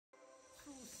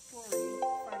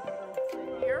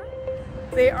Here,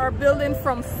 they are building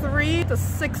from 3 to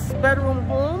 6 bedroom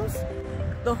homes.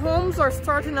 The homes are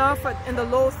starting off in the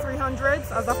low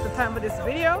 300s as of the time of this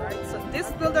video. Right, so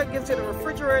this builder gives you the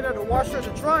refrigerator, the washer, the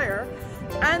dryer,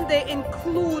 and they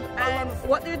include, and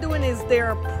what they're doing is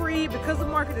they're because the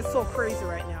market is so crazy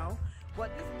right now.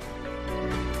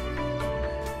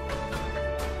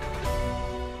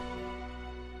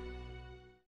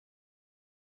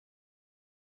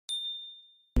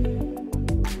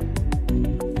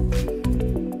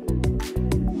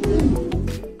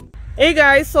 Hey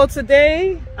guys, so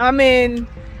today I'm in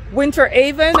Winter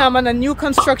Haven. I'm on a new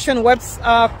construction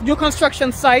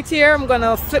site here. I'm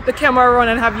gonna flip the camera around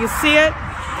and have you see it.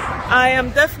 I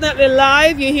am definitely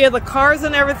live. You hear the cars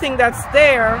and everything that's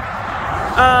there.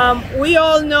 We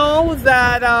all know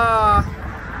that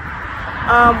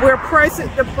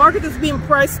the market is being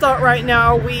priced out right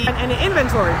now. Any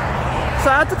inventory. So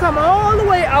I had to come all the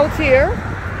way out here,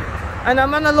 and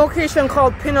I'm on a location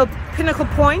called Pinnacle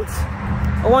Point.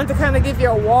 I want to kind of give you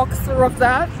a walkthrough of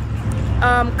that.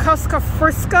 Casca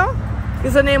Frisca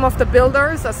is the name of the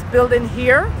builders that's building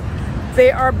here.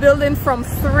 They are building from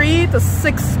 3 to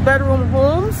 6 bedroom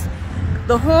homes.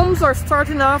 The homes are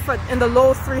starting off in the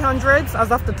low 300s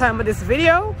as of the time of this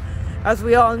video. As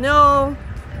we all know,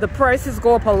 the prices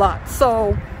go up a lot.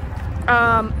 So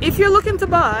if you're looking to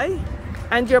buy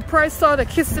and you're priced out of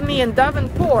Kissimmee and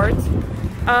Davenport,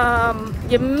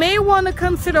 you may want to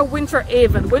consider Winter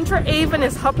Haven. Winter Haven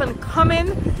is up and coming.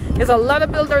 There's a lot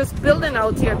of builders building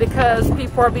out here because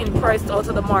people are being priced out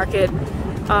of the market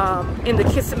in the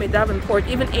Kissimmee, Davenport,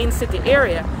 even Ain City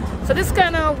area. So this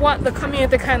kind of what the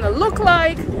community kind of look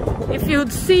like. If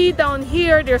you'd see down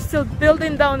here, they're still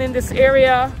building down in this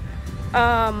area,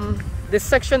 this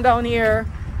section down here.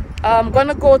 I'm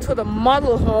gonna go to the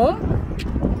model home,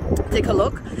 take a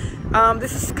look.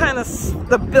 This is kind of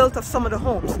the build of some of the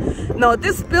homes. Now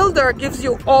this builder gives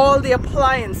you all the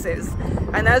appliances,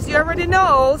 and as you already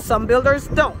know, some builders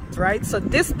don't, right? So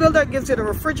this builder gives you the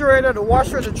refrigerator, the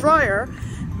washer, the dryer,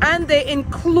 and they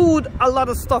include a lot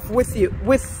of stuff with you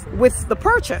with the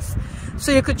purchase.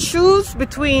 So you could choose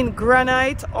between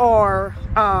granite or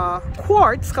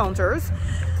quartz counters.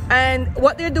 And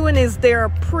what they're doing is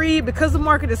because the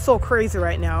market is so crazy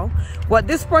right now, what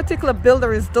this particular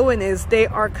builder is doing is they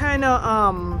are kind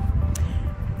of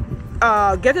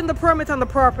getting the permit on the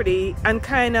property and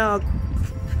kind of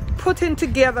putting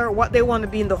together what they want to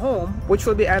be in the home, which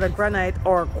will be either granite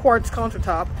or quartz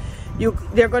countertop.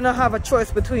 They're going to have a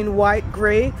choice between white,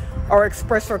 gray, or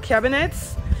espresso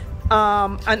cabinets,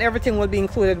 and everything will be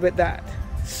included with that.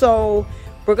 So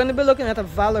we're going to be looking at a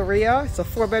Valeria. It's a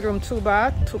 4-bedroom,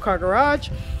 2-bath, 2-car garage.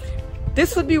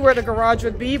 This would be where the garage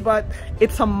would be, but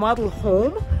it's a model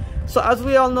home. So as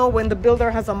we all know, when the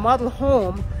builder has a model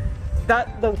home,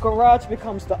 the garage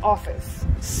becomes the office.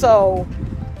 So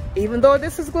even though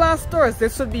this is glass doors,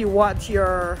 this would be what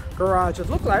your garage would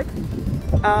look like.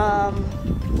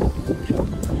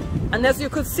 And as you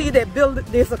could see,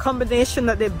 there's a combination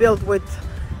that they built with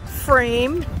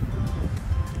frame.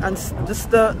 And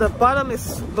the bottom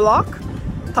is block,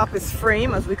 top is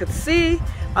frame, as we could see,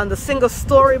 and the single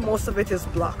story, most of it is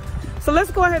block. So let's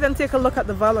go ahead and take a look at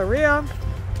the Valeria.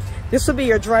 This will be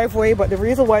your driveway, but the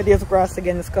reason why there's grass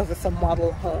again is because it's a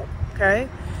model home, okay?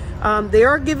 They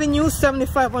are giving you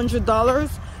 $7,500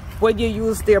 when you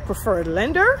use their preferred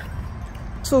lender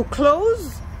to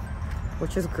close,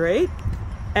 which is great.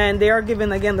 And they are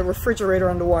giving, again, the refrigerator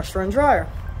and the washer and dryer.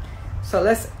 So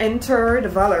let's enter the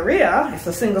Valeria. It's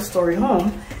a single-story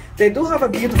home. They do have a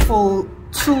beautiful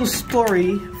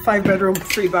 2-story, 5-bedroom,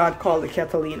 3-bath called the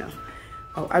Catalina.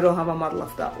 Oh, I don't have a model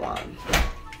of that one.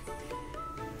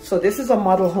 So this is a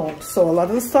model home. So a lot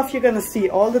of the stuff you're gonna see,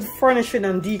 all the furnishing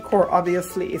and decor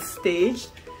obviously is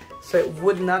staged. So it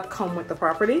would not come with the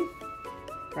property,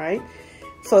 right?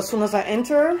 So as soon as I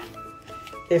enter,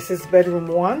 this is bedroom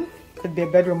 1. Could be a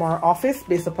bedroom or office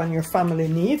based upon your family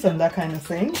needs and that kind of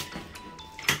thing.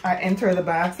 I enter the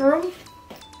bathroom.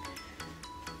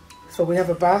 So we have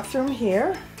a bathroom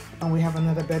here and we have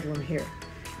another bedroom here.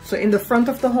 So in the front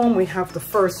of the home, we have the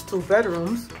first 2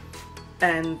 bedrooms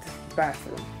and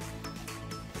bathroom.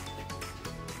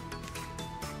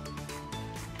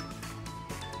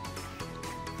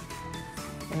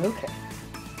 Okay.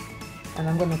 And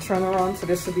I'm going to turn around. So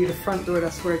this will be the front door.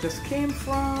 That's where it just came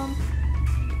from.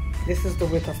 This is the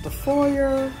width of the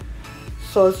foyer.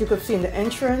 So as you can see in the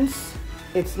entrance,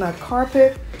 it's not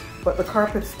carpet, but the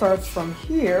carpet starts from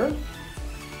here,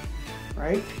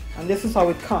 right? And this is how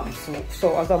it comes.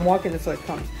 So as I'm walking, this is how it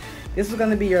comes. This is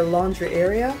going to be your laundry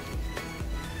area.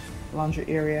 Laundry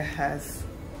area has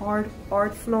hard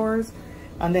floors.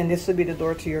 And then this would be the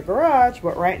door to your garage,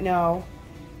 but right now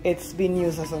it's being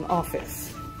used as an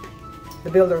office, the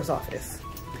builder's office.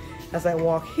 As I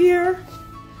walk here,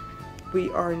 we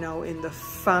are now in the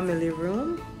family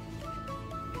room.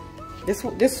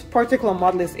 This particular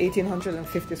model is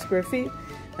 1,850 square feet.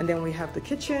 And then we have the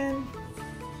kitchen.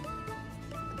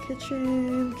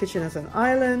 Kitchen has an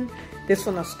island. This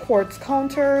one has quartz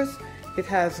counters. It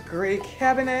has gray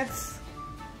cabinets.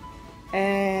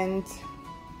 And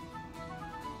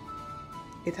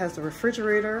it has the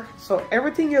refrigerator. So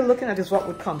everything you're looking at is what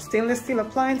would come. Stainless steel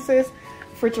appliances.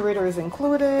 Refrigerator is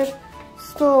included.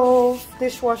 Stove,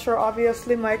 dishwasher,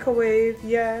 obviously, microwave,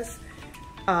 yes.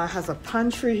 Has a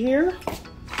pantry here.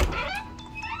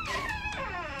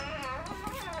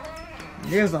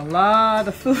 There's a lot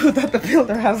of food that the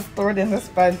builder has stored in this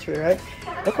pantry, right?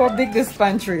 Look how big this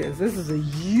pantry is. This is a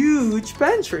huge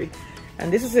pantry. And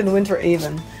this is in Winter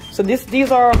Haven. So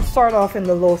these are start off in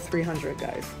the low 300,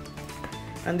 guys.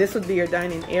 And this would be your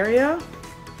dining area.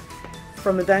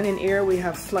 From the dining area, we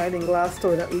have sliding glass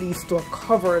door that leads to a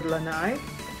covered lanai,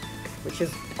 which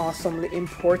is awesomely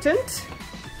important.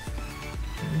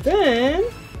 And then,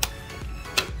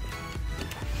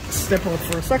 step out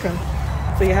for a second.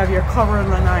 So you have your covered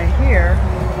lanai here,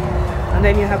 and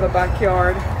then you have a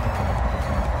backyard.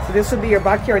 So this would be your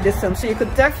backyard system. So you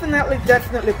could definitely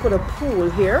put a pool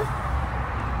here,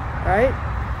 right?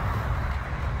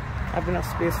 Have enough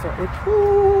space for a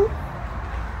pool.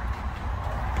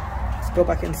 Go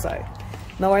back inside.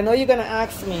 Now I know you're gonna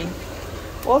ask me,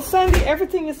 well, Sandy,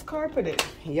 everything is carpeted.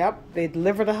 Yep, they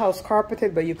deliver the house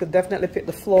carpeted, but you could definitely pick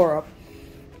the floor up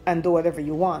and do whatever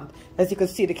you want. As you can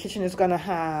see, the kitchen is gonna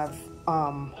have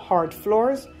hard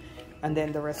floors, and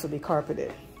then the rest will be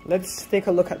carpeted. Let's take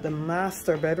a look at the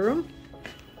master bedroom.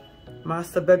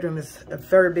 Master bedroom is a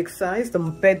very big size. The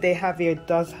bed they have here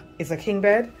is a king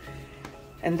bed.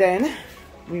 And then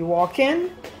we walk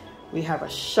in, we have a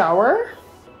shower.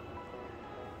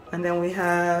 And then we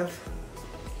have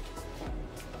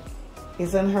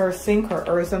his and her sink, or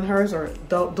hers and hers, or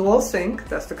dual sink.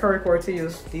 That's the correct word to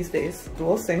use these days,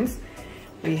 dual sinks.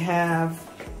 We have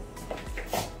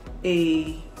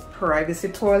a privacy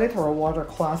toilet or a water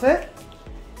closet.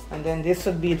 And then this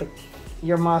would be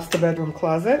your master bedroom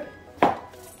closet.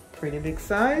 Pretty big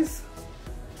size.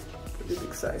 Pretty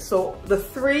big size. So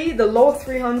the low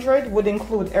 300 would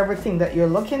include everything that you're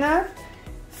looking at.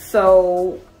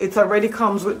 So it already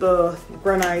comes with the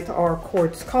granite or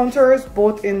quartz counters,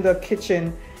 both in the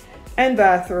kitchen and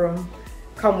bathroom.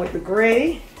 Come with the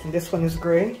gray, and this one is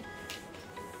gray.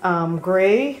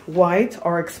 Gray, white,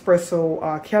 or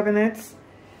espresso cabinets.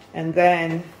 And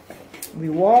then we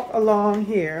walk along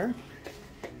here.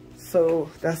 So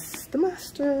that's the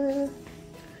master.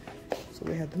 So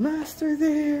we have the master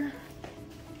there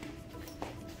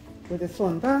with its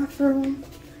one bathroom.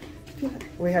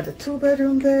 We had a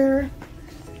 2-bedroom there.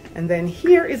 And then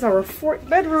here is our 4th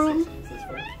bedroom.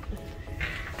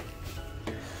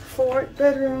 4th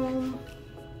bedroom.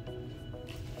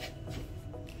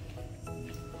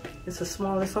 It's the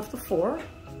smallest of the 4,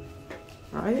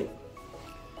 right?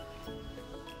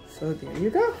 So there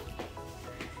you go.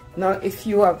 Now, if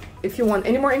you want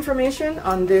any more information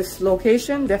on this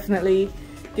location, definitely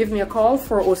give me a call,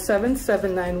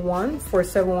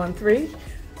 407-791-4713.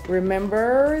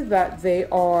 Remember that they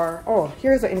are, oh,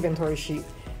 here's the inventory sheet.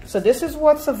 So this is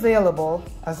what's available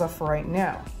as of right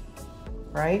now,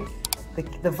 right?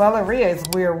 The Valeria is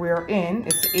where we're in.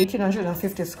 It's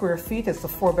 1,850 square feet. It's a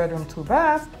 4-bedroom,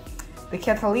 2-bath. The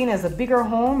Catalina is a bigger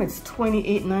home. It's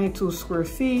 2,892 square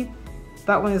feet.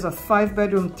 That one is a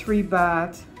 5-bedroom,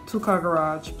 3-bath, 2-car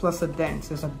garage, plus a den.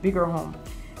 So it's a bigger home.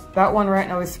 That one right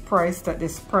now is priced at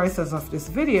this price as of this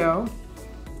video.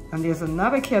 And there's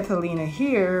another Catalina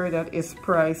here that is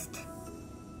priced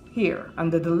here. And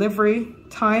the delivery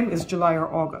time is July or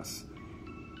August,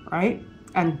 right?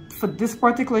 And for this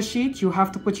particular sheet, you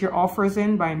have to put your offers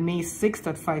in by May 6th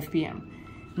at 5 p.m.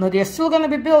 Now, they're still going to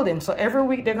be building. So every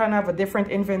week, they're going to have a different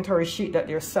inventory sheet that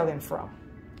they're selling from,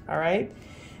 all right?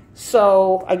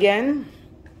 So, again,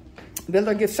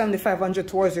 builder gives $7,500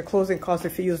 towards your closing costs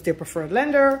if you use their preferred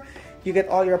lender. You get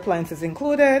all your appliances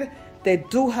included. They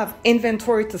do have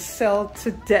inventory to sell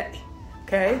today,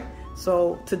 okay?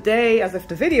 So today, as of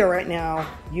the video right now,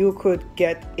 you could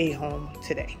get a home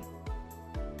today.